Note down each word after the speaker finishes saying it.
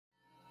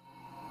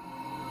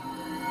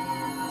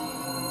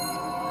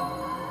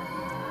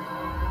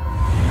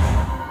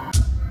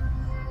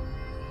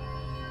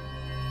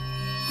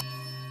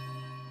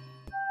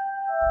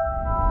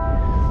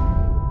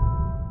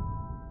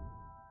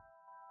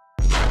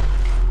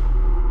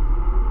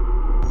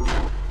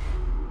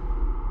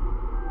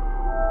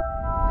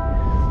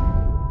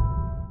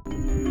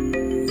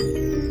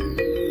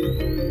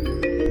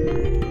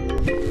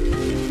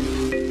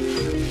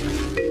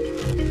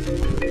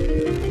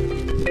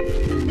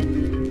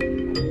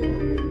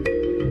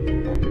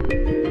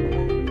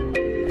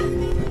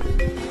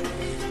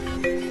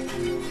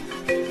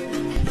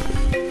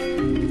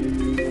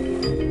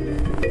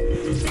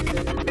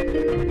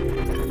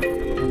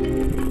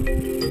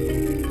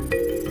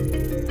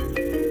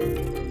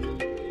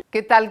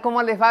¿Qué tal?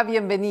 ¿Cómo les va?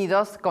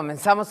 Bienvenidos.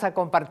 Comenzamos a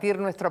compartir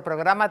nuestro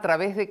programa a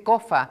través de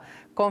COFA,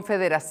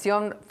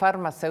 Confederación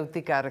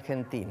Farmacéutica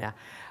Argentina.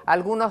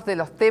 Algunos de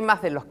los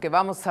temas de los que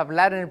vamos a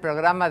hablar en el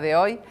programa de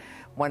hoy,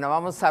 bueno,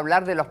 vamos a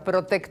hablar de los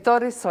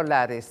protectores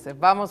solares,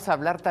 vamos a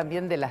hablar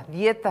también de las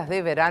dietas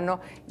de verano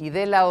y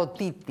de la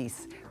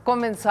otitis.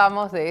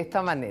 Comenzamos de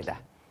esta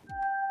manera.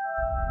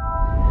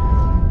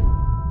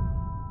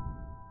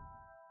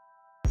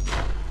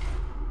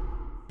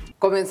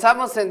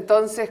 Comenzamos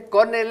entonces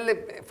con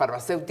el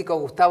farmacéutico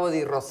Gustavo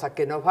Di Rosa,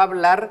 que nos va a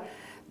hablar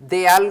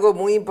de algo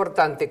muy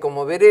importante.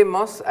 Como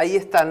veremos, ahí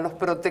están los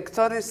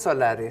protectores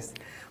solares,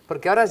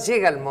 porque ahora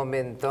llega el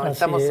momento,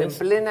 estamos en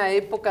plena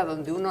época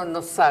donde uno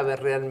no sabe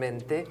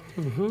realmente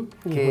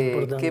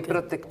qué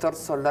protector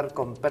solar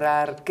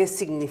comprar, qué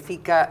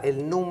significa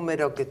el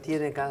número que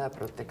tiene cada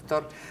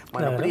protector.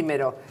 Bueno,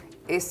 primero,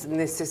 ¿es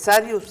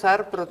necesario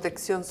usar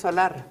protección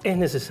solar? Es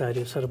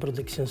necesario usar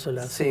protección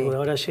solar. Sí. Porque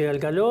ahora llega el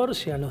calor,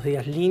 llegan los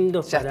días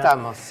lindos. Ya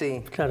estamos,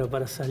 sí. Claro,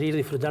 para salir,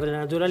 disfrutar de la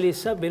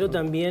naturaleza, pero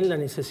también la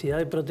necesidad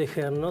de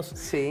protegernos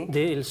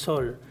del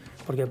sol.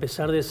 Porque a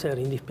pesar de ser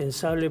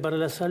indispensable para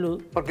la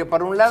salud... Porque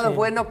por un lado es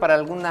bueno para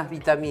algunas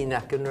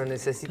vitaminas que uno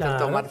necesita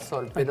tomar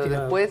sol, pero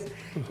después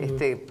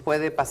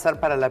puede pasar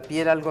para la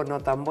piel algo no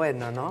tan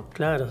bueno, ¿no?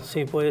 Claro,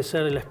 sí, puede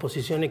ser la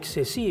exposición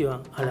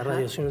excesiva a la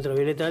radiación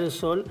ultravioleta del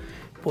sol,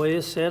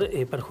 puede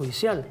ser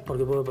perjudicial,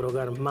 porque puede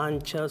provocar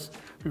manchas,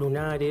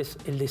 lunares,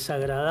 el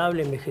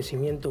desagradable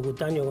envejecimiento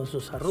cutáneo con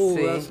sus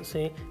arrugas,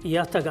 y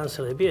hasta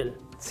cáncer de piel.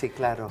 Sí,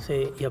 claro.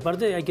 Sí, y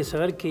aparte hay que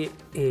saber que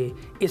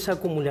es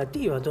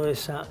acumulativa toda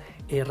esa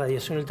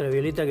radiación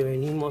ultravioleta que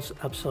venimos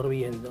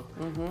absorbiendo.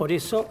 Por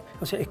eso,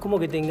 o sea, es como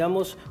que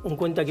tengamos un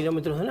cuenta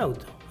kilómetros de un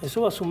auto.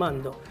 Eso va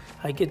sumando.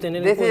 Hay que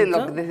tener en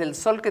cuenta... ¿Desde el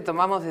sol que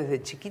tomamos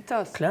desde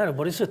chiquitos? Claro,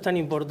 por eso es tan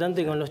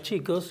importante con los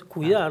chicos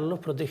cuidarlos,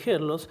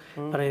 protegerlos,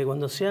 para que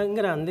cuando sean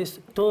grandes,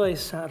 toda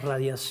esa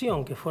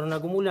radiación que fueron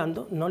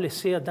acumulando no les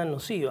sea tan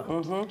nociva.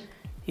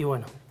 Y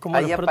bueno, ¿cómo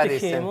ahí los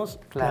protegemos?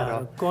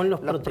 Claro, con los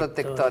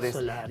protectores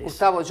solares.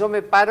 Gustavo, yo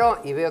me paro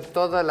y veo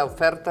toda la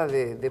oferta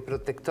de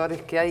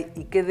protectores que hay.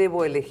 ¿Y qué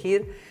debo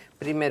elegir?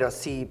 Primero,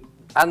 si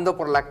ando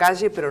por la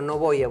calle pero no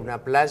voy a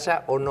una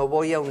playa o no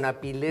voy a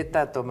una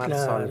pileta a tomar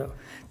sol,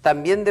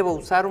 ¿también debo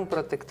usar un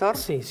protector?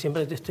 Sí,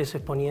 siempre te estés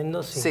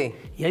exponiendo, sí.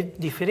 Y hay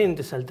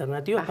diferentes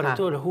alternativas para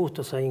todos los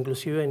gustos. Hay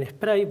inclusive en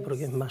spray,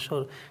 porque es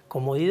mayor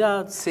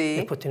comodidad.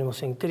 Después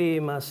tenemos en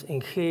cremas,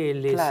 en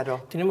geles.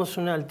 Tenemos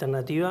una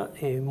alternativa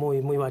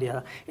muy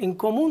variada. En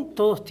común,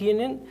 todos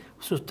tienen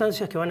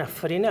sustancias que van a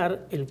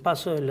frenar el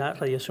paso de la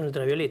radiación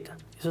ultravioleta.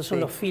 Esos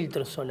son los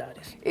filtros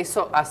solares.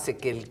 Eso hace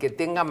que el que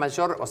tenga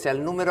mayor, o sea,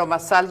 el número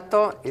más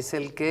alto es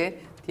el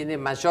que tiene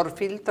mayor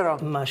filtro.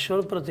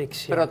 Mayor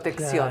protección.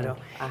 Protección. Claro.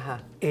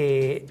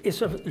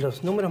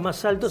 Los números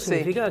más altos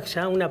significa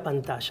ya una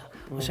pantalla.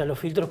 O sea, los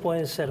filtros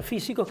pueden ser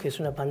físicos, que es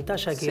una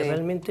pantalla que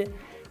realmente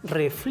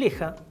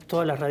refleja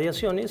todas las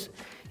radiaciones,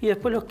 y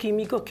después los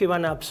químicos que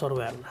van a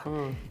absorberla.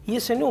 Y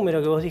ese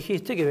número que vos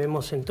dijiste, que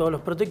vemos en todos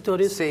los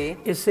protectores,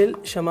 es el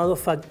llamado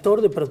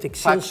factor de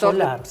protección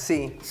solar.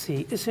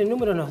 Ese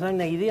número nos da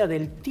una idea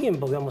del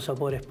tiempo que vamos a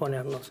poder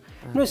exponernos.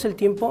 No es el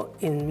tiempo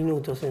en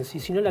minutos en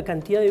sí, sino la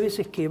cantidad de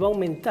veces que va a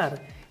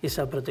aumentar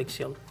esa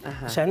protección.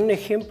 O sea, en un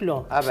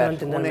ejemplo se va a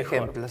entender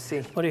mejor.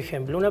 Por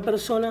ejemplo, una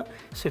persona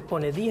se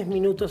expone 10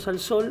 minutos al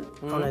sol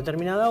a una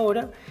determinada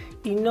hora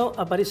y no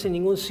aparece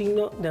ningún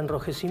signo de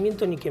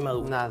enrojecimiento ni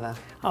quemadura. Nada.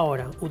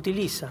 Ahora,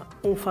 utiliza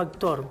un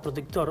factor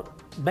protector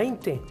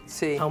 20,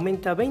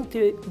 aumenta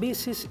 20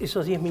 veces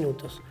esos 10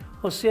 minutos.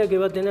 O sea que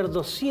va a tener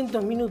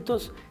 200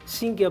 minutos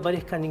sin que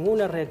aparezca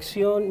ninguna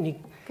reacción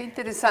ni... Qué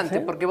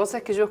interesante, porque vos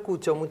sabés que yo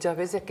escucho muchas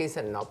veces que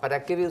dicen, no,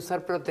 ¿para qué voy a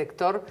usar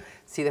protector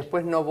si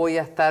después no voy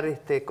a estar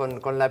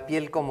con la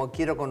piel como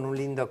quiero, con un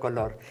lindo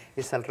color?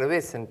 Es al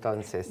revés,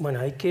 entonces.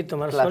 Bueno, hay que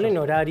tomar sol en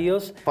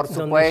horarios... Por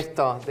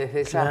supuesto,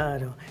 desde ya.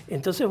 Claro.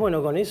 Entonces,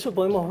 bueno, con eso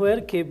podemos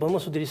ver que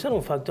podemos utilizar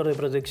un factor de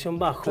protección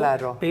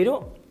bajo,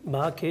 pero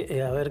va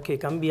a haber que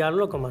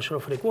cambiarlo con mayor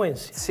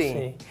frecuencia.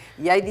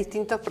 ¿Y hay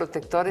distintos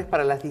protectores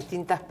para las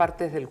distintas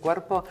partes del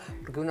cuerpo?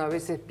 Porque uno a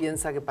veces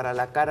piensa que para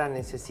la cara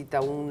necesita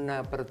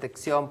una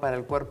protección, para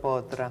el cuerpo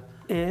otra.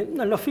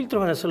 No, los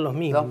filtros van a ser los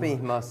mismos. Los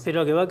mismos.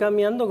 Pero que va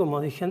cambiando, como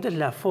dije antes,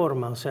 la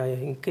forma, o sea,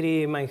 en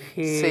crema, en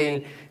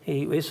gel,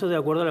 y eso de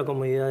acuerdo a la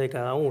comodidad de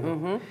cada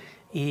uno.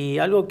 Y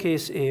algo que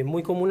es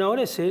muy común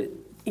ahora es el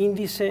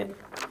índice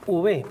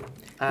UV.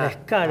 La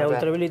escala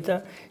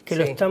ultravioleta, que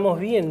lo estamos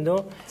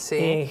viendo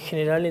en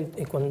general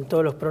con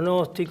todos los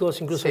pronósticos,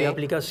 incluso hay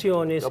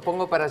aplicaciones. Lo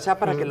pongo para allá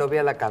para que lo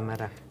vea la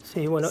cámara.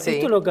 Bueno,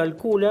 esto lo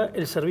calcula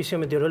el servicio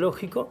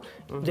meteorológico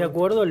de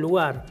acuerdo al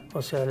lugar,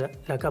 o sea,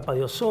 la capa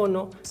de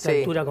ozono, la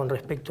altura con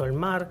respecto al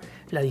mar,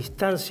 la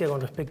distancia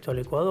con respecto al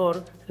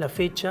ecuador, la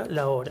fecha,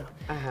 la hora.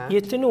 Y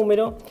este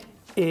número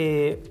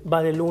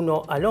va del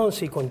 1 al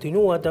 11 y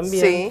continúa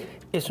también.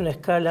 Es una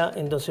escala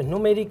entonces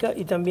numérica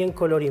y también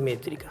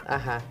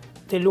colorimétrica.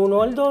 Del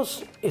 1 al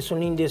 2 es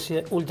un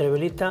índice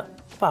ultravioleta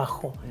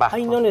bajo.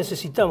 Ahí no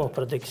necesitamos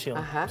protección,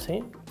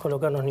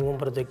 colocarnos ningún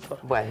protector.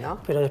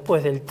 Pero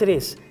después del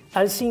 3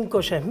 Al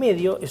 5 ya es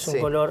medio, es un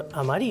color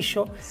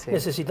amarillo,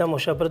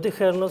 necesitamos ya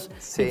protegernos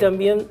y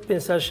también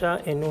pensar ya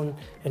en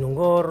un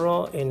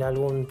gorro, en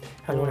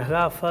algunas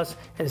gafas.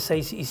 El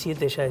 6 y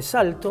 7 ya es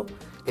alto.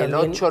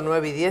 También, el 8,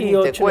 9 y 10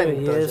 ni te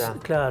cuento 10, ya.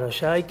 Claro,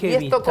 ya hay que ¿Y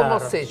esto evitar. cómo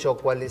sé yo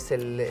cuál es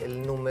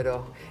el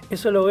número?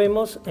 Eso lo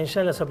vemos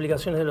ya en las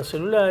aplicaciones de los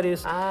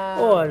celulares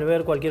o al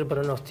ver cualquier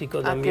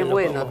pronóstico también. Qué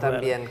bueno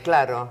también,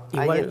 claro,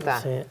 ahí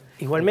está.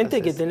 Igualmente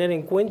hay que tener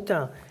en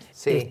cuenta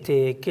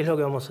qué es lo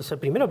que vamos a hacer.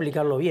 Primero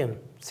aplicarlo bien.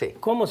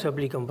 ¿Cómo se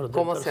aplica un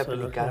protector ¿Cómo se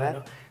aplica?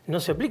 Claro. No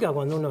se aplica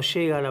cuando uno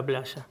llega a la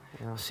playa.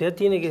 O sea,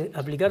 tiene que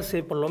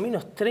aplicarse por lo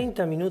menos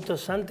 30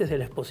 minutos antes de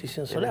la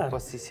exposición solar.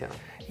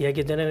 Y hay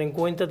que tener en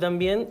cuenta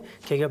también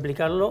que hay que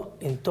aplicarlo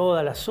en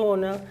toda la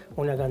zona,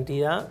 una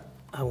cantidad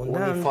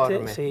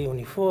abundante,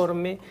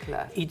 uniforme.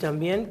 Claro. Y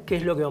también qué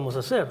es lo que vamos a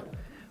hacer.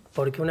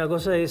 Porque una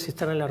cosa es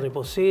estar en la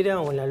reposera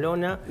o en la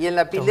lona. Y en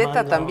la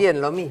pileta también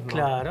lo mismo.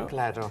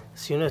 Claro.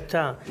 Si uno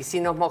está... ¿Y si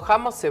nos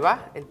mojamos se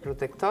va el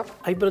protector?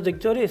 Hay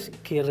protectores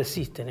que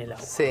resisten el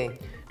agua.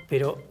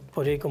 Pero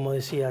por ahí, como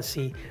decía,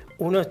 si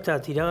uno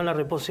está tirado en la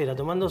reposera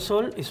tomando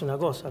sol, es una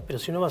cosa. Pero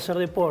si uno va a hacer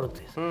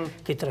deportes,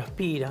 que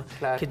transpira,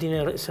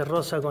 que se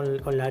roza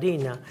con la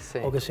arena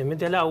o que se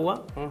mete al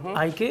agua,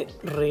 hay que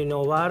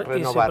renovar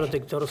ese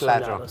protector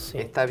solar. Claro,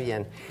 está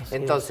bien.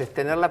 Entonces,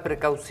 tener la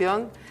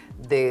precaución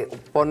de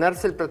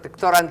ponerse el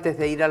protector antes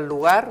de ir al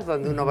lugar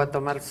donde uno va a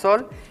tomar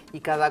sol, y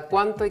cada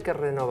cuánto hay que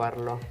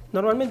renovarlo.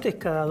 Normalmente es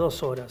cada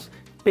 2 horas,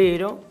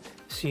 pero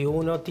si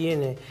uno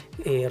tiene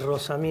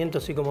rozamiento,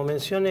 así como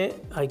mencioné,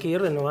 hay que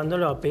ir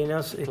renovándolo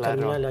apenas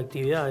termina la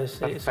actividad.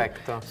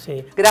 Perfecto.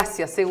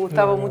 Gracias,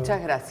 Gustavo,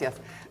 muchas gracias.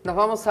 Nos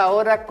vamos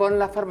ahora con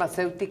la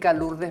farmacéutica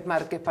Lourdes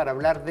Márquez para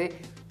hablar de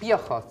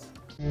piojos.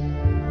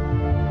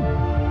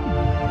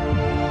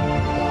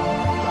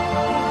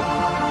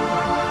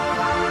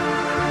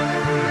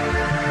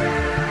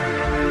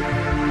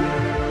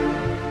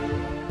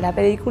 La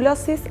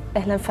pediculosis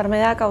es la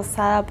enfermedad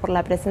causada por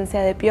la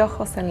presencia de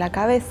piojos en la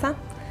cabeza,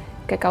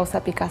 que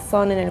causa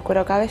picazón en el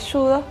cuero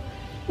cabelludo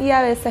y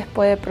a veces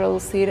puede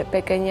producir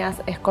pequeñas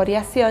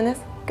escoriaciones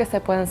que se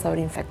pueden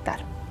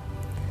sobreinfectar.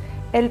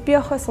 El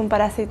piojo es un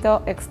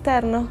parásito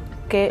externo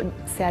que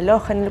se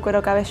aloja en el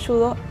cuero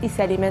cabelludo y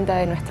se alimenta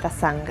de nuestra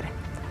sangre.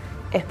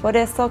 Es por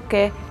eso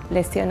que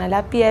lesiona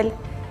la piel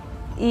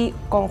y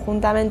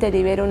conjuntamente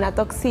libera una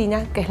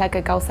toxina que es la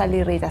que causa la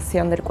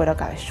irritación del cuero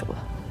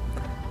cabelludo.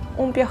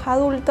 Un piojo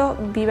adulto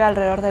vive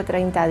alrededor de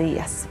 30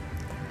 días.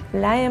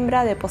 La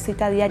hembra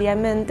deposita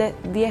diariamente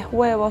 10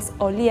 huevos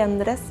o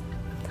liendres,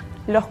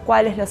 los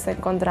cuales los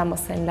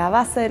encontramos en la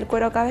base del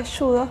cuero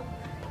cabelludo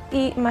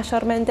y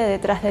mayormente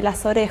detrás de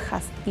las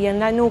orejas y en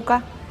la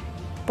nuca,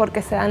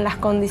 porque se dan las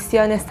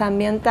condiciones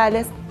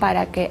ambientales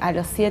para que a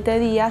los 7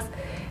 días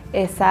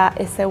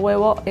ese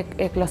huevo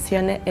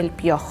eclosione el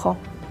piojo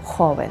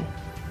joven.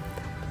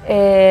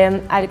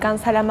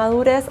 Alcanza la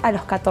madurez a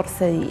los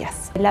 14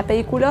 días. La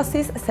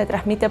pediculosis se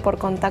transmite por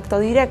contacto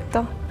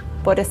directo,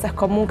 por eso es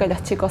común que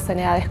los chicos en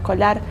edad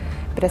escolar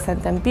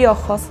presenten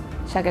piojos,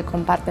 ya que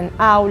comparten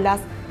aulas,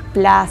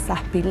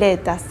 plazas,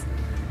 piletas.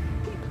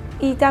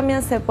 Y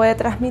también se puede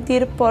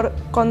transmitir por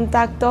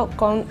contacto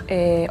con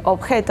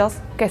objetos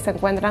que se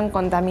encuentran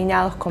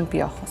contaminados con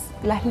piojos.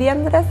 Las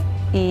liendres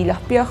y los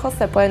piojos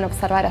se pueden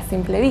observar a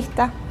simple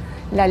vista.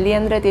 La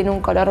liendre tiene un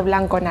color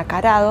blanco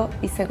nacarado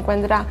y se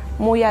encuentra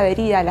muy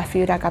adherida a la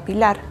fibra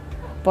capilar,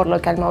 por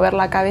lo que al mover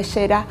la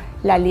cabellera,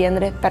 la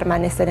liendre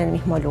permanece en el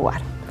mismo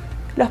lugar.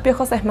 Los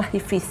piojos es más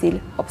difícil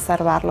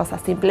observarlos a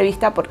simple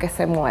vista porque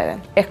se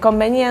mueven. Es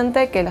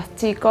conveniente que los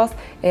chicos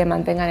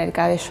mantengan el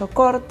cabello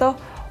corto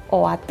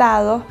o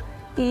atado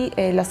y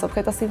los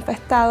objetos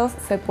infestados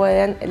se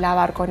pueden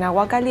lavar con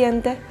agua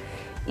caliente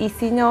y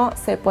si no,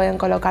 se pueden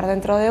colocar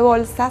dentro de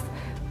bolsas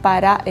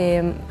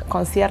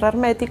con cierre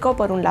hermético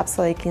por un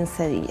lapso de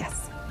 15 días.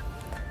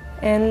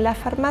 En la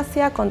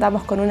farmacia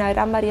contamos con una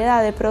gran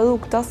variedad de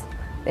productos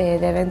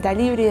de venta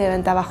libre y de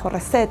venta bajo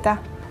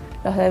receta.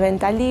 Los de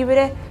venta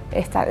libre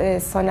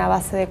son a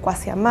base de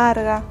cuasia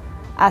amarga,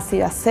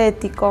 ácido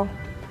acético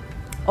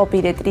o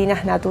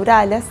piretrinas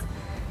naturales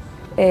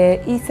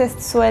y se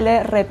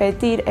suele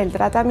repetir el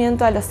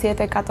tratamiento a los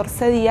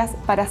 7-14 días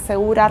para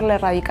asegurar la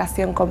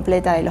erradicación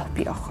completa de los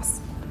piojos.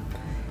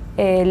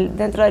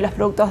 Dentro de los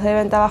productos de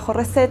venta bajo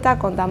receta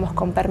contamos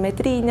con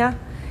permetrina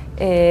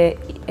e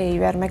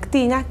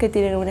ivermectina que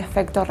tienen un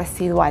efecto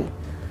residual.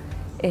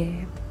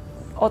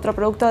 Otro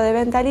producto de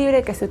venta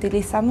libre que se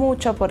utiliza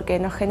mucho porque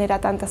no genera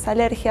tantas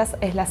alergias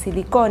es la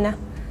silicona,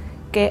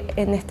 que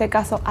en este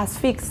caso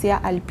asfixia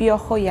al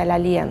piojo y a la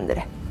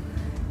liendre.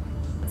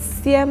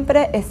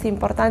 Siempre es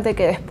importante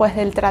que después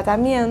del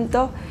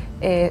tratamiento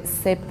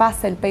se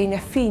pase el peine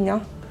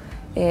fino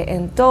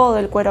en todo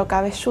el cuero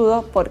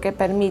cabelludo porque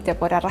permite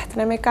por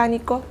arrastre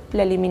mecánico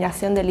la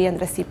eliminación de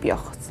liendres y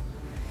piojos.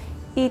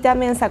 Y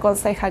también se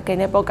aconseja que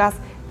en épocas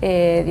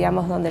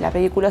donde la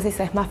pediculosis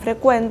es más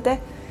frecuente,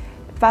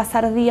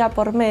 pasar día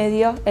por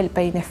medio el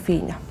peine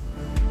fino.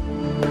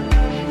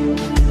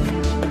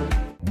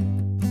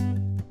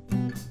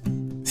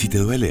 Si te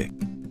duele,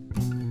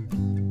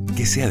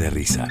 que sea de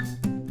risa.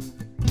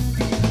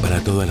 Para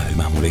todas las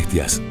demás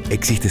molestias,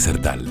 existe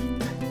Sertal.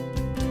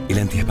 El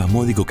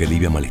antiespasmódico que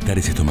alivia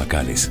malestares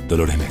estomacales,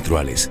 dolores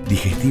menstruales,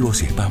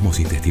 digestivos y espasmos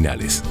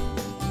intestinales.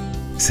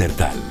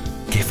 Sertal.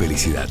 Qué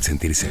felicidad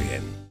sentirse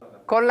bien.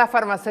 Con la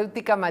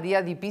farmacéutica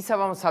María Di Pisa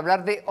vamos a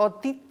hablar de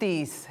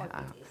otitis.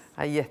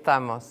 Ahí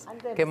estamos.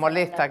 Qué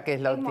molesta que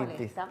es la otitis.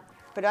 Molesta.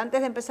 Pero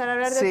antes de empezar a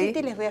hablar de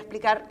otitis, les voy a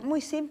explicar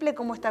muy simple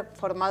cómo está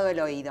formado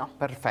el oído.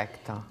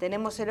 Perfecto.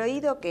 Tenemos el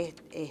oído, que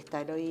está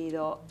el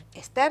oído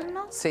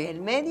externo, el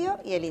medio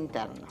y el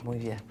interno. Muy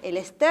bien. El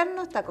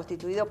externo está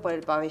constituido por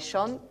el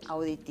pabellón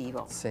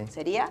auditivo.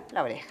 Sería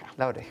la oreja.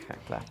 La oreja,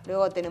 claro.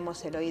 Luego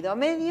tenemos el oído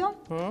medio,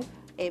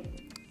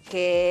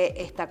 que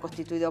está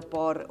constituido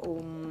por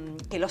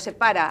que lo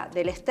separa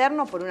del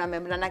externo por una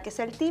membrana que es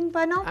el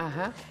tímpano.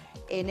 Ajá.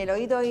 En el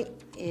oído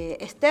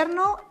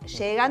externo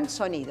llegan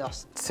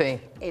sonidos. Sí.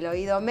 El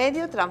oído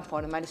medio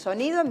transforma el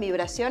sonido en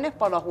vibraciones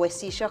por los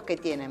huesillos que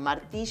tienen,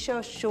 martillo,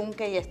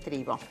 yunque y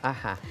estribo.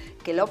 Ajá.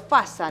 Que lo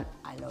pasan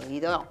al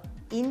oído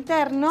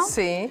interno,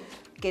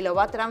 que lo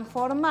va a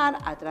transformar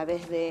a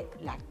través de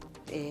la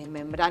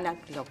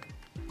membrana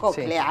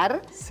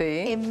coclear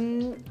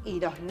y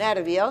los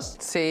nervios,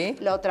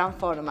 lo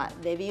transforma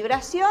de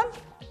vibración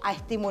a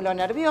estímulo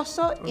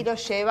nervioso y lo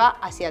lleva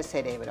hacia el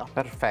cerebro.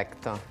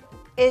 Perfecto.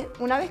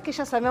 Una vez que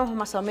ya sabemos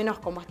más o menos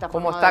cómo está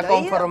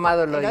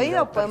conformado el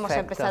oído, podemos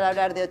empezar a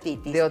hablar de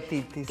otitis. De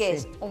otitis, que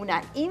es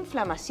una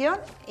inflamación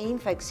e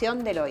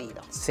infección del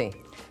oído. Sí.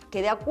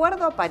 Que de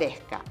acuerdo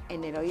aparezca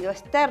en el oído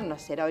externo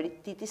será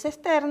otitis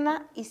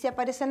externa y si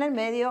aparece en el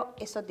medio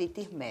es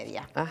otitis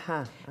media.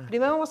 Ajá.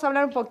 Primero vamos a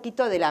hablar un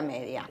poquito de la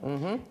media.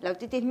 La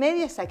otitis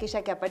media es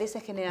aquella que aparece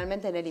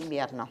generalmente en el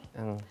invierno.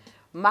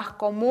 Más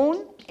común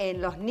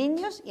en los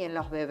niños y en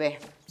los bebés.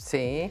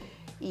 Sí.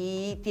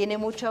 Y tiene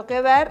mucho que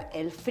ver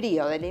el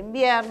frío del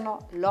invierno,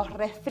 los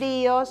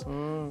resfríos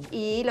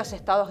y los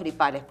estados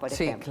gripales, por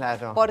ejemplo. Sí,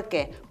 claro. ¿Por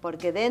qué?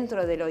 Porque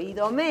dentro del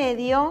oído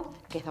medio,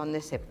 que es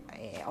donde se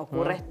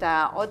ocurre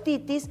esta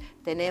otitis,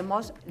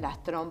 tenemos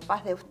las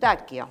trompas de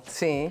Eustaquio.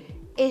 Sí.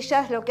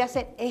 Ellas lo que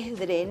hacen es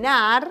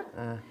drenar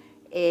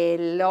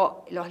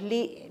los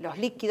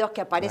líquidos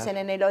que aparecen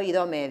en el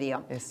oído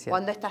medio.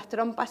 Cuando estas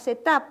trompas se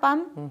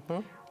tapan,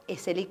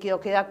 ese líquido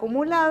queda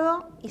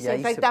acumulado y se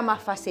infecta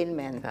más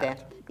fácilmente.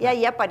 Y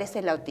ahí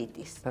aparece la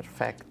otitis.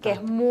 Perfecto. Que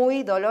es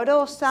muy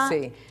dolorosa,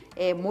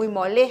 muy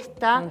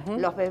molesta.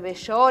 Los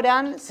bebés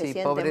lloran, se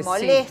sienten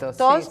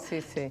molestos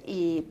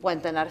y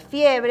pueden tener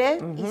fiebre.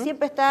 Y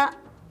siempre está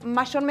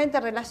mayormente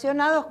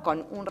relacionados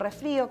con un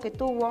resfrío que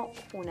tuvo,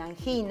 una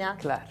angina.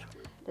 Claro.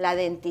 La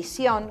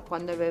dentición,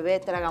 cuando el bebé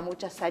traga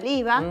mucha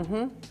saliva,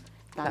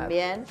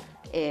 también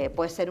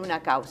puede ser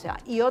una causa.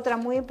 Y otra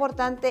muy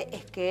importante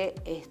es que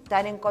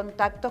estar en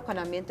contacto con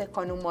ambientes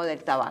con humo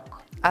del tabaco.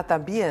 Ah,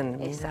 también.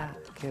 Mira,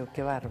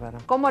 qué bárbaro.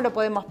 ¿Cómo lo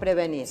podemos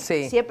prevenir?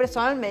 Sí. Siempre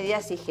son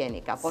medidas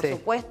higiénicas. Por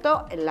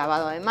supuesto, el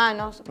lavado de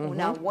manos,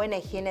 una buena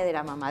higiene de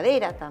la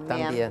mamadera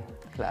también. También,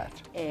 claro.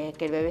 Que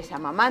el bebé se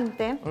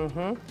amamante.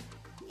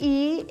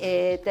 Y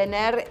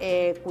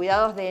tener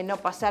cuidados de no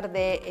pasar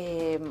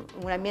de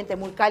un ambiente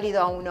muy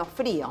cálido a uno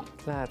frío.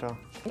 Claro.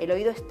 El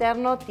oído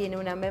externo tiene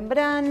una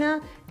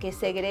membrana que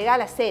segrega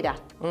la cera.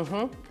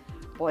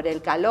 Por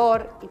el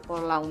calor y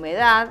por la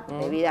humedad,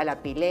 debido a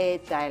la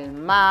pileta, el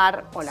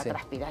mar o la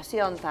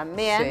transpiración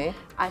también,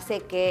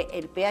 hace que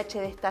el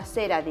pH de esta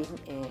cera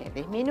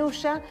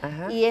disminuya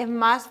y es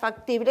más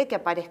factible que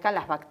aparezcan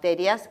las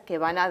bacterias que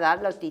van a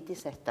dar la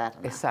otitis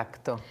externa.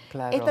 Exacto,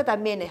 claro. Esta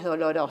también es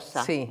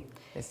dolorosa. Sí,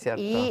 es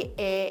cierto. Y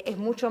es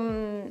mucho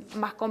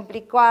más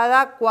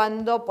complicada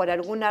cuando por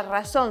alguna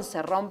razón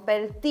se rompe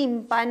el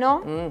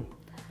tímpano.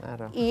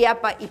 Claro. Y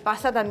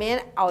pasa también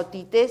a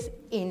otitis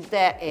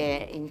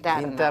interna.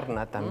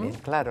 Interna también,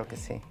 claro que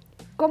sí.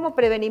 ¿Cómo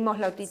prevenimos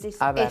la otitis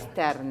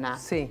externa?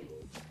 Sí.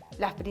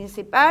 La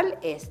principal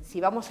es,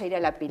 si vamos a ir a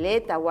la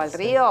pileta o al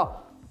río,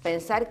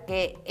 pensar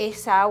que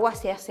esa agua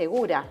sea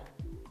segura.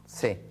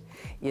 Sí.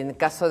 Y en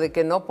caso de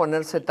que no,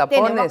 ponerse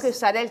tapones. Tenemos que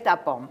usar el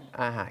tapón.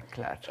 Ajá,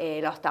 claro.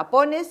 Los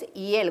tapones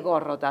y el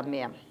gorro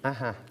también.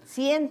 Ajá.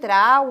 Si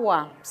entra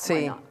agua,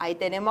 bueno, ahí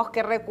tenemos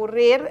que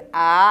recurrir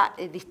a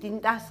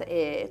distintos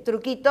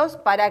truquitos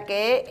para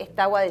que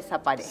esta agua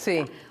desaparezca.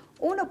 Sí.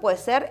 Uno puede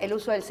ser el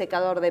uso del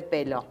secador de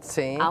pelo,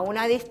 a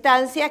una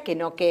distancia que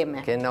no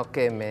queme. Que no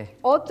queme.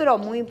 Otro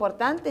muy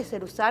importante es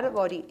el usar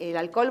el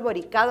alcohol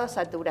boricado a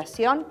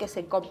saturación que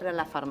se compra en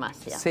la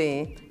farmacia.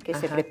 Sí. Que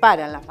se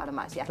prepara en la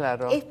farmacia.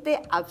 Claro.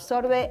 Este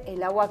absorbe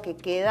el agua que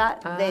queda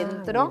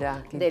dentro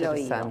del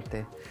oído.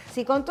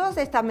 Si con todas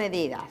estas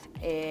medidas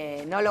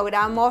no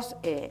logramos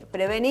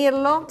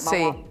prevenirlo,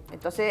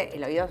 entonces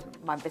el oído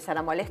va a empezar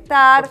a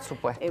molestar, por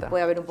supuesto.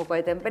 Puede haber un poco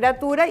de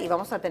temperatura y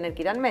vamos a tener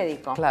que ir al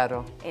médico.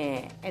 Claro.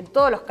 En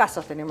todos los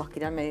casos tenemos que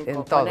ir al médico.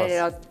 En todos.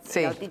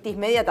 La otitis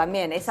media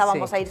también, esa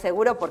vamos a ir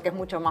seguro porque es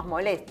mucho más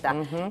molesta.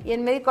 Y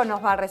el médico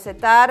nos va a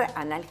recetar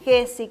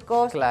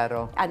analgésicos,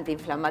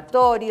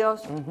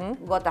 antiinflamatorios,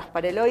 gotas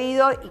para el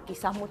oído y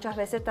quizás muchas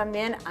veces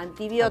también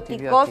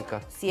antibióticos.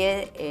 Si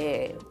es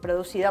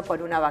producida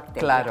por una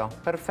bacteria. Claro,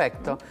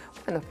 perfecto.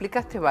 Bueno,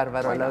 explicaste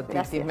bárbaro la otitis.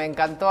 Gracias. Me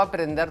encantó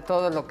aprender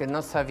todo lo que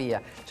no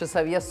sabía. Yo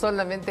sabía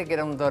solamente que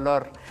era un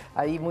dolor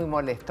ahí muy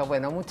molesto.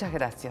 Bueno, muchas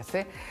gracias.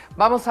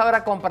 Vamos ahora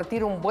a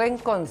compartir un buen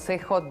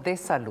consejo de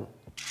salud.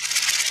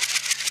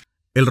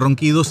 El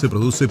ronquido se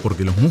produce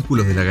porque los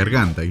músculos de la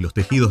garganta y los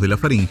tejidos de la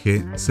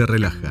faringe se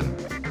relajan.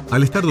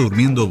 Al estar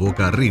durmiendo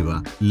boca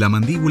arriba, la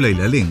mandíbula y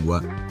la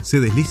lengua se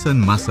deslizan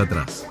más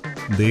atrás.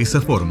 De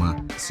esa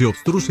forma, se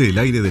obstruye el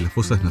aire de las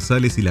fosas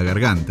nasales y la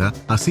garganta,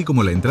 así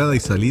como la entrada y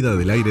salida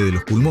del aire de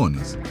los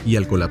pulmones, y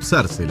al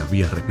colapsarse las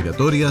vías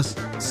respiratorias,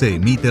 se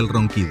emite el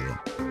ronquido.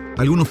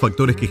 Algunos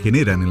factores que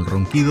generan el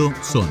ronquido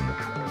son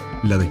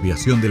la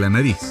desviación de la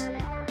nariz,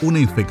 una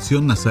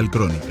infección nasal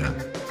crónica,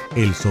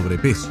 el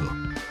sobrepeso,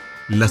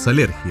 las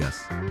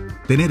alergias,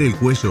 tener el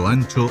cuello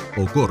ancho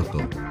o corto,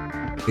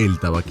 el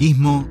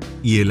tabaquismo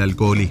y el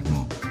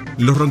alcoholismo.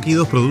 Los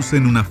ronquidos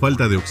producen una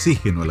falta de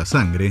oxígeno a la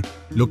sangre,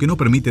 lo que no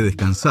permite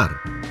descansar,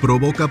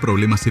 provoca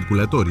problemas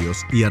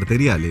circulatorios y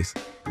arteriales,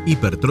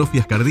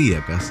 hipertrofias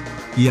cardíacas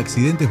y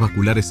accidentes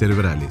vasculares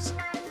cerebrales,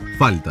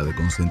 falta de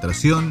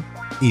concentración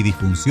y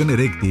disfunción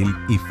eréctil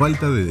y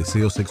falta de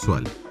deseo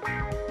sexual.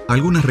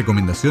 Algunas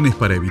recomendaciones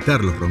para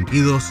evitar los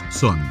ronquidos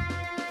son: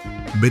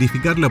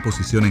 verificar la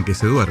posición en que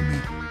se duerme,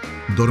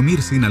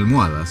 dormir sin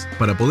almohadas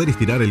para poder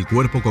estirar el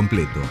cuerpo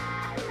completo,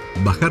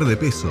 bajar de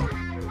peso,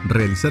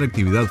 realizar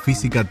actividad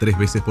física 3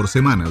 veces por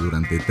semana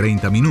durante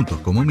 30 minutos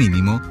como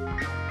mínimo,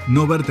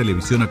 no ver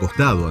televisión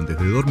acostado antes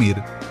de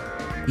dormir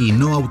y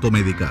no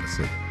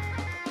automedicarse.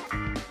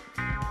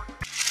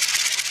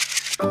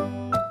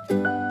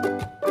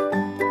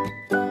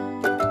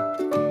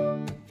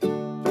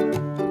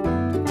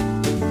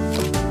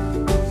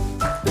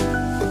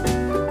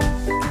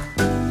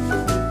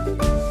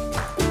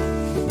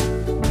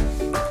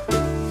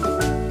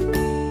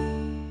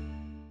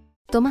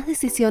 Tomas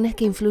decisiones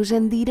que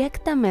influyen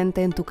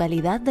directamente en tu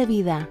calidad de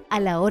vida.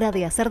 A la hora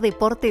de hacer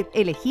deporte,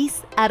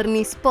 elegís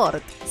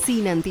Arnisport,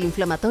 sin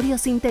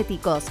antiinflamatorios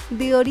sintéticos,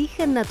 de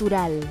origen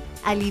natural.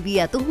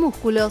 Alivia tus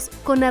músculos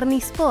con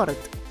Arnisport.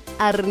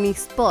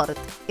 Arnisport,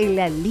 el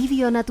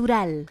alivio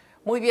natural.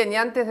 Muy bien, y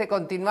antes de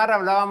continuar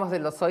hablábamos de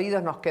los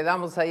oídos, nos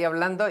quedamos ahí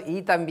hablando,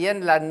 y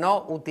también la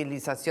no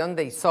utilización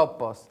de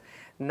hisopos.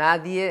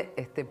 Nadie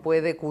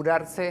puede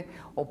curarse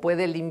o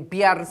puede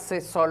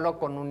limpiarse solo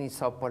con un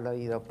hisopo el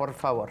oído, por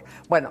favor.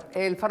 Bueno,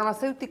 el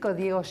farmacéutico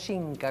Diego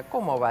Xinca,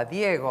 ¿cómo va,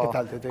 Diego? ¿Qué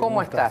tal, Tete?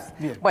 ¿Cómo estás?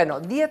 Bien. Bueno,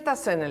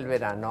 dietas en el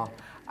verano.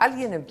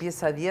 ¿Alguien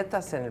empieza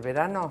dietas en el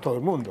verano? Todo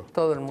el mundo.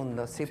 Todo el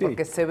mundo, sí,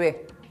 porque se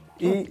ve.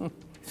 Y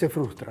se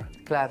frustra.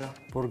 Claro.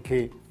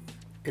 Porque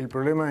el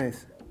problema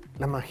es,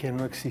 la magia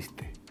no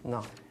existe.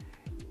 No.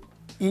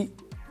 Y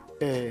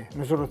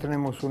nosotros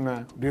tenemos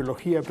una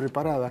biología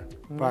preparada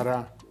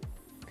para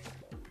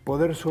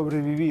poder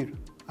sobrevivir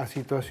a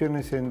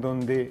situaciones en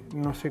donde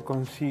no se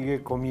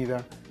consigue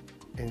comida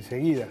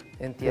enseguida.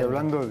 Entiendo. Estoy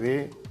hablando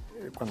de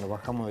cuando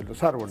bajamos de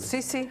los árboles.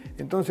 Sí, sí.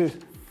 Entonces,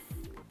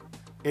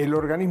 el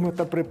organismo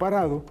está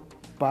preparado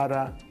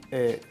para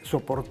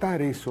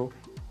soportar eso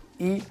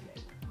y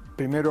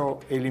primero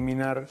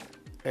eliminar,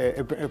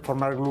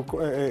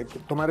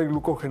 tomar el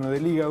glucógeno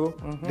del hígado,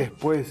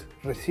 después,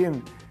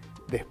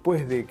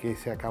 después de que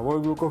se acabó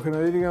el glucógeno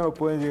del hígado,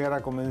 pueden llegar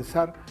a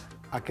comenzar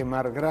a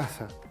quemar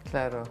grasa.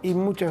 Claro. Y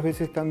muchas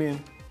veces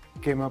también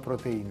quema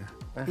proteína.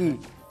 Ajá. Y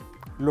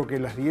lo que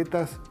las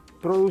dietas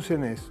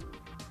producen es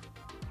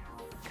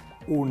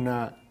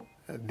una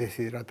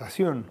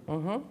deshidratación,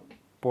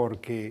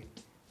 porque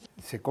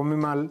se come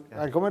mal.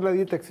 Al comer la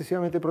dieta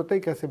excesivamente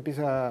proteica se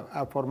empieza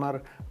a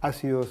formar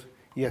ácidos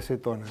y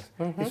acetonas.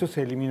 Esos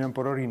se eliminan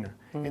por orina.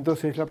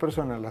 Entonces la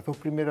persona, las 2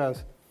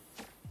 primeras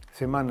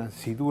semanas,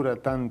 si dura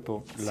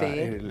tanto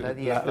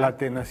la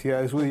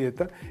tenacidad de su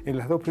dieta, en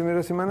las 2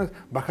 primeras semanas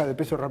baja de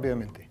peso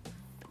rápidamente,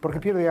 porque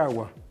pierde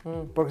agua,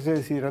 porque se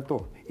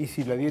deshidrató. Y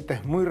si la dieta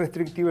es muy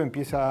restrictiva,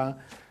 empieza a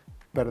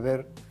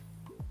perder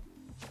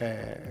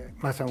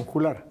masa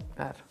muscular.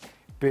 Claro.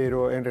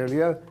 Pero en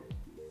realidad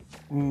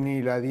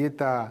ni la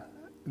dieta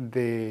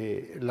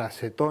de las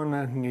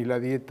cetonas, ni la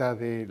dieta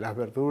de las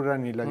verduras,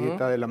 ni la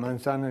dieta de la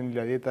manzana, ni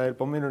la dieta del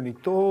pomelo, ni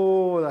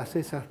todas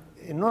esas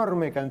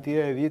enorme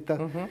cantidad de dietas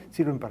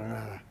sirven para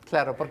nada.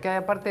 Claro, porque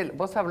aparte,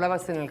 vos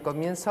hablabas en el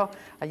comienzo,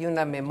 hay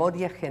una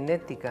memoria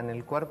genética en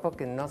el cuerpo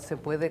que no se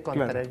puede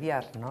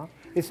contrariar, ¿no?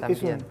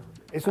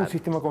 Es un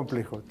sistema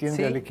complejo,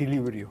 tiende al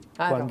equilibrio.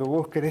 Cuando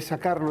vos querés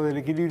sacarlo del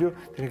equilibrio,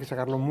 tenés que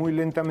sacarlo muy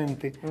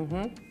lentamente,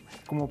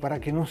 como para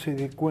que no se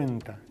dé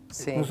cuenta.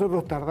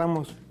 Nosotros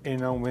tardamos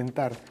en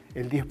aumentar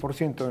el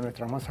 10%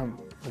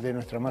 de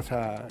nuestra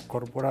masa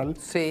corporal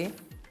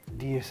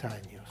 10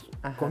 años.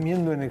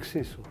 comiendo en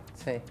exceso.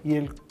 Sí. Y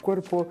el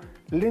cuerpo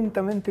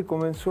lentamente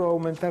comenzó a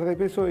aumentar de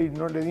peso y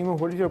no le dimos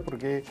bolilla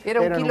porque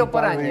era un kilo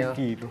por año.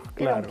 Kilos,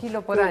 era un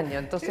kilo por año,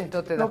 entonces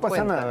no te das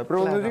cuenta. No pasa nada,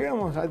 pero claro. cuando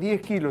llegamos a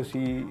 10 kilos y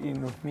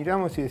nos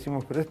miramos y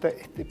decimos, pero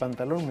este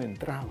pantalón me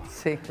entraba.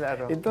 Sí,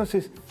 claro.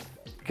 Entonces,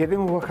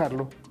 queremos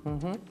bajarlo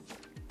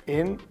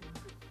en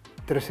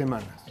 3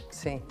 semanas.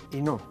 Sí.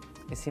 Y no.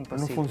 Es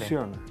imposible. No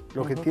funciona.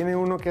 Lo que tiene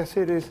uno que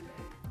hacer es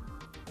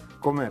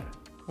comer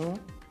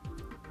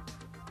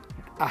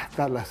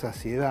hasta la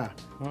saciedad,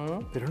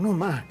 pero no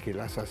más que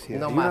la saciedad.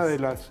 No y más. una de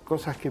las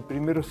cosas que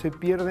primero se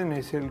pierden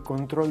es el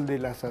control de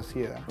la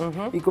saciedad.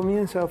 Y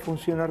comienza a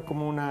funcionar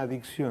como una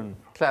adicción.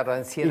 Claro,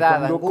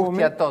 ansiedad,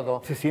 angustia,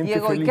 todo. Se siente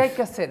Diego, feliz. ¿y qué hay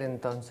que hacer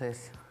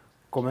entonces?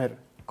 Comer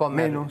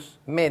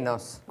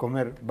menos,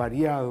 comer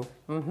variado,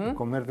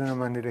 comer de una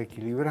manera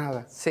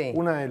equilibrada. Sí.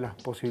 Una de las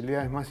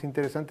posibilidades más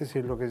interesantes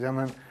es lo que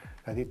llaman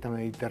la dieta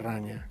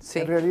mediterránea. Sí.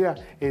 En realidad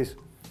es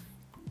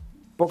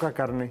poca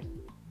carne,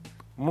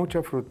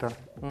 mucha fruta,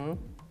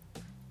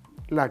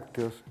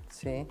 lácteos,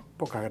 Sí.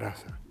 poca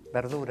grasa.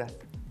 Verduras.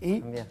 Y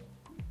También.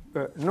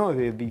 no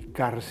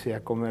dedicarse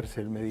a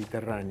comerse el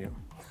Mediterráneo.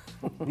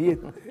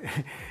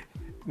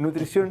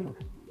 Nutrición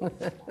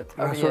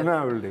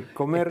razonable,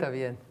 comer Está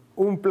bien.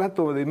 un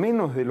plato de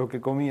menos de lo que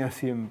comía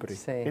siempre.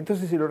 Sí.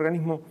 Entonces el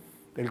organismo,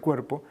 el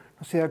cuerpo,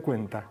 no se da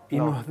cuenta y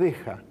No. nos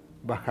deja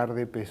bajar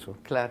de peso.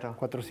 Claro.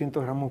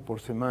 400 gramos por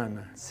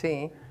semana,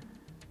 Sí.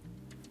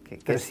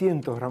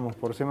 300 gramos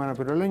por semana,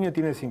 pero el año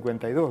tiene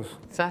 52.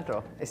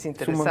 Claro, es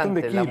Es un montón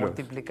de interesante, la kilos.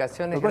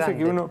 multiplicación Lo es que pasa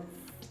grande. es que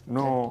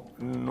uno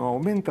no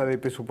aumenta de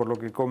peso por lo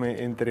que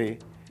come entre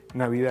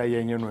Navidad y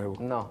Año Nuevo.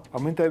 No.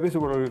 Aumenta de peso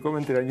por lo que come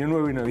entre Año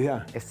Nuevo y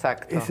Navidad.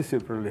 Exacto. Ese es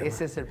el problema.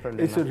 Ese es el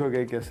problema. Eso es lo que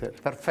hay que hacer.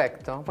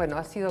 Perfecto. Bueno,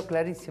 ha sido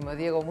clarísimo,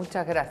 Diego.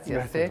 Muchas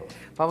gracias. Gracias.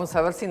 Vamos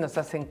a ver si nos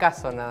hacen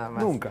caso nada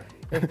más. Nunca.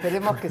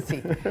 Esperemos que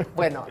sí.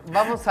 Bueno,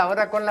 vamos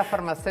ahora con la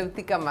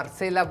farmacéutica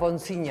Marcela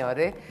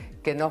Bonsignore,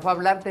 que nos va a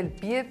hablar del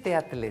pie de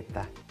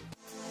atleta.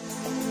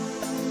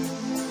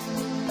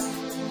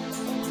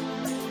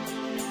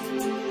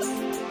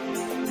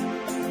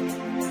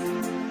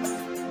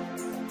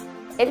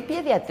 El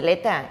pie de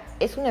atleta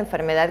es una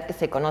enfermedad que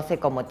se conoce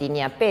como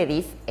tinea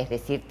pedis, es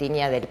decir,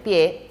 tinea del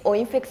pie, o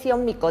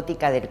infección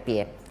micótica del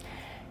pie.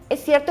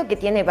 Es cierto que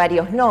tiene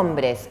varios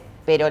nombres,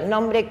 pero el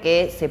nombre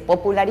que se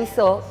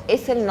popularizó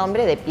es el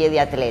nombre de pie de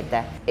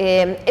atleta.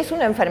 Es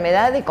una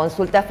enfermedad de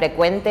consulta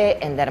frecuente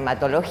en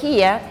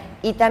dermatología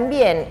y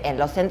también en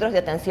los centros de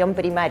atención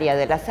primaria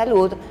de la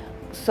salud,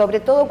 sobre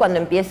todo cuando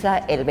empieza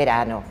el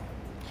verano.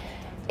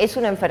 Es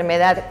una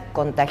enfermedad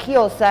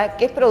contagiosa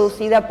que es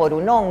producida por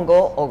un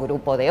hongo o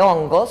grupo de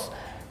hongos.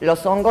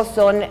 Los hongos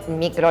son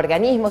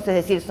microorganismos, es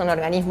decir, son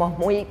organismos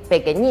muy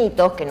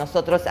pequeñitos que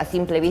nosotros a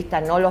simple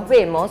vista no los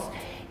vemos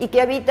y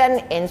que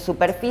habitan en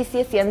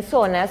superficies y en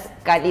zonas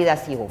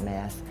cálidas y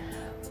húmedas.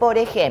 Por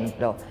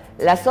ejemplo,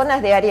 las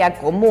zonas de área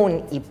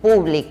común y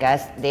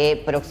públicas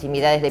de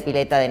proximidades de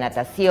pileta de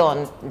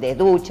natación, de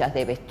duchas,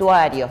 de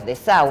vestuarios, de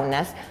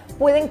saunas,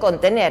 pueden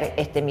contener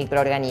este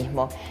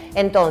microorganismo.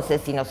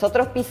 Entonces, si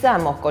nosotros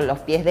pisamos con los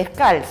pies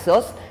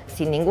descalzos,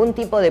 sin ningún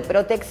tipo de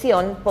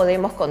protección,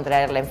 podemos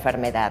contraer la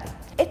enfermedad.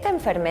 Esta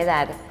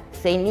enfermedad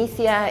se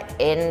inicia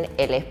en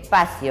el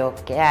espacio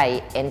que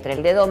hay entre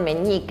el dedo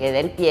meñique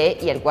del pie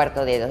y el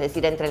cuarto dedo, es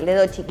decir, entre el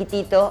dedo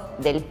chiquitito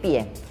del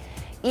pie.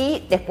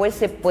 Y después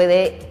se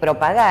puede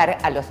propagar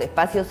a los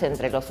espacios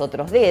entre los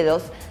otros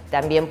dedos,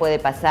 también puede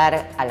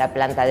pasar a la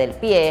planta del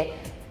pie,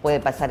 puede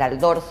pasar al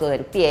dorso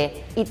del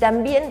pie y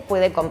también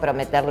puede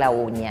comprometer la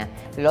uña.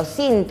 Los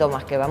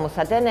síntomas que vamos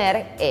a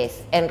tener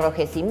es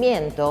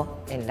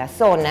enrojecimiento en la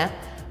zona,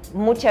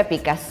 mucha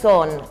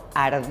picazón,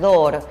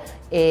 ardor,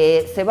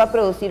 se va a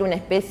producir una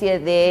especie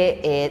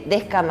de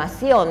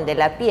descamación de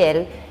la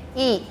piel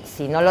y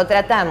si no lo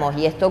tratamos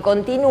y esto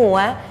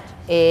continúa,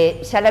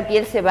 ya la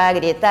piel se va a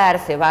agrietar,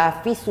 se va a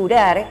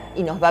fisurar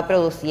y nos va a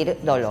producir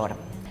dolor.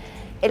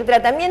 El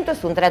tratamiento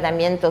es un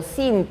tratamiento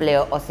simple,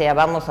 o sea,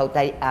 vamos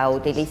a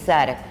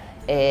utilizar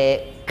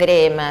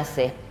cremas,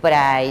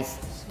 sprays,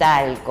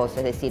 talcos,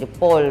 es decir,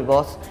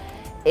 polvos,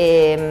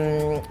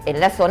 en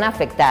la zona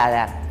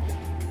afectada.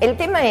 El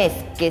tema es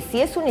que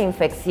si es una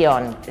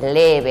infección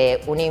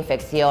leve, una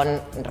infección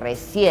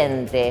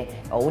reciente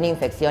o una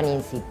infección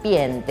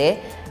incipiente,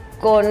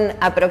 con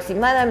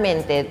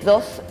aproximadamente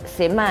 2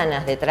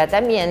 semanas de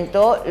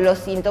tratamiento, los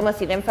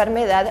síntomas y la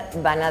enfermedad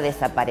van a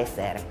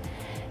desaparecer.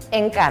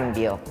 En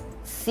cambio,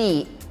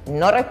 si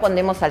no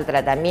respondemos al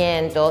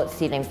tratamiento,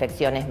 si la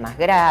infección es más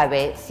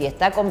grave, si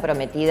está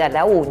comprometida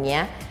la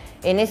uña,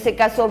 en ese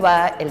caso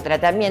el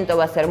tratamiento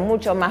va a ser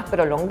mucho más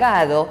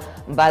prolongado,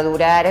 va a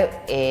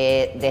durar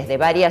desde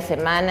varias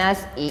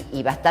semanas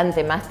y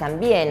bastante más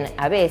también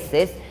a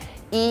veces,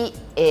 y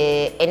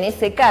en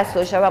ese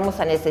caso ya vamos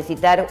a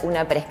necesitar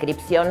una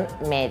prescripción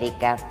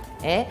médica,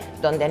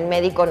 donde el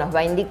médico nos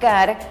va a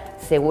indicar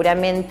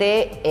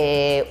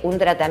seguramente un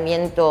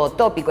tratamiento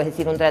tópico, es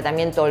decir, un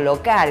tratamiento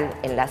local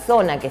en la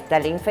zona que está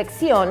la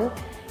infección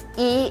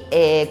y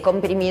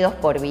comprimidos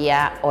por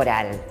vía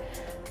oral.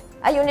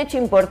 Hay un hecho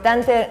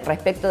importante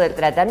respecto del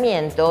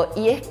tratamiento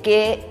y es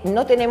que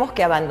no tenemos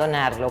que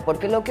abandonarlo,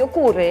 porque lo que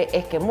ocurre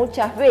es que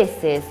muchas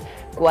veces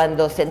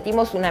cuando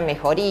sentimos una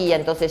mejoría,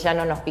 entonces ya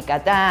no nos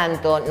pica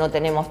tanto, no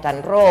tenemos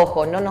tan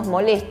rojo, no nos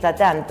molesta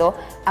tanto,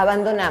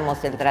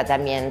 abandonamos el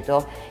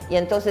tratamiento. Y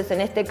entonces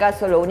en este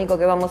caso lo único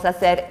que vamos a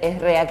hacer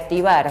es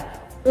reactivar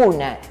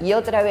una y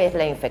otra vez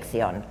la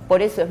infección.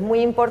 Por eso es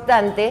muy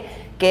importante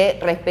que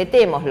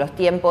respetemos los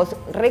tiempos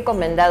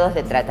recomendados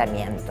de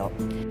tratamiento.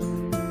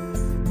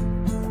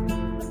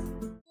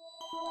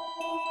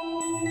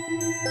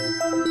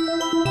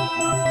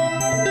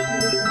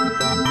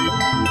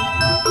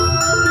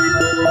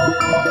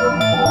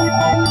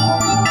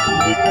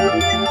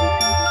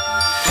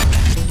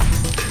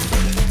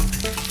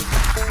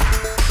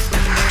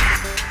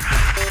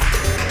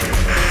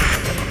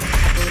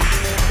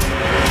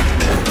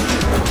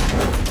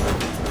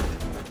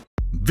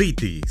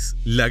 Vitis,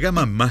 la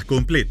gama más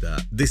completa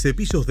de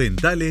cepillos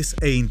dentales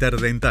e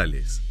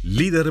interdentales.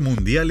 Líder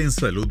mundial en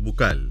salud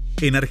bucal.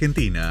 En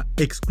Argentina,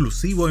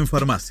 exclusivo en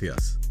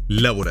farmacias.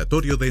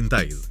 Laboratorio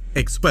Dentaid,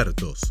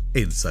 expertos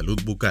en salud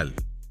bucal.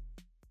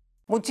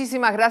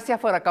 Muchísimas gracias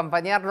por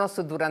acompañarnos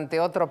durante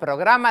otro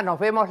programa. Nos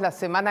vemos la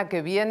semana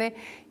que viene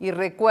y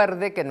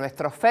recuerde que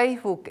nuestro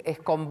Facebook es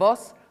Con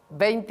Vos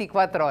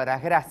 24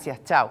 horas.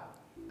 Gracias, chao.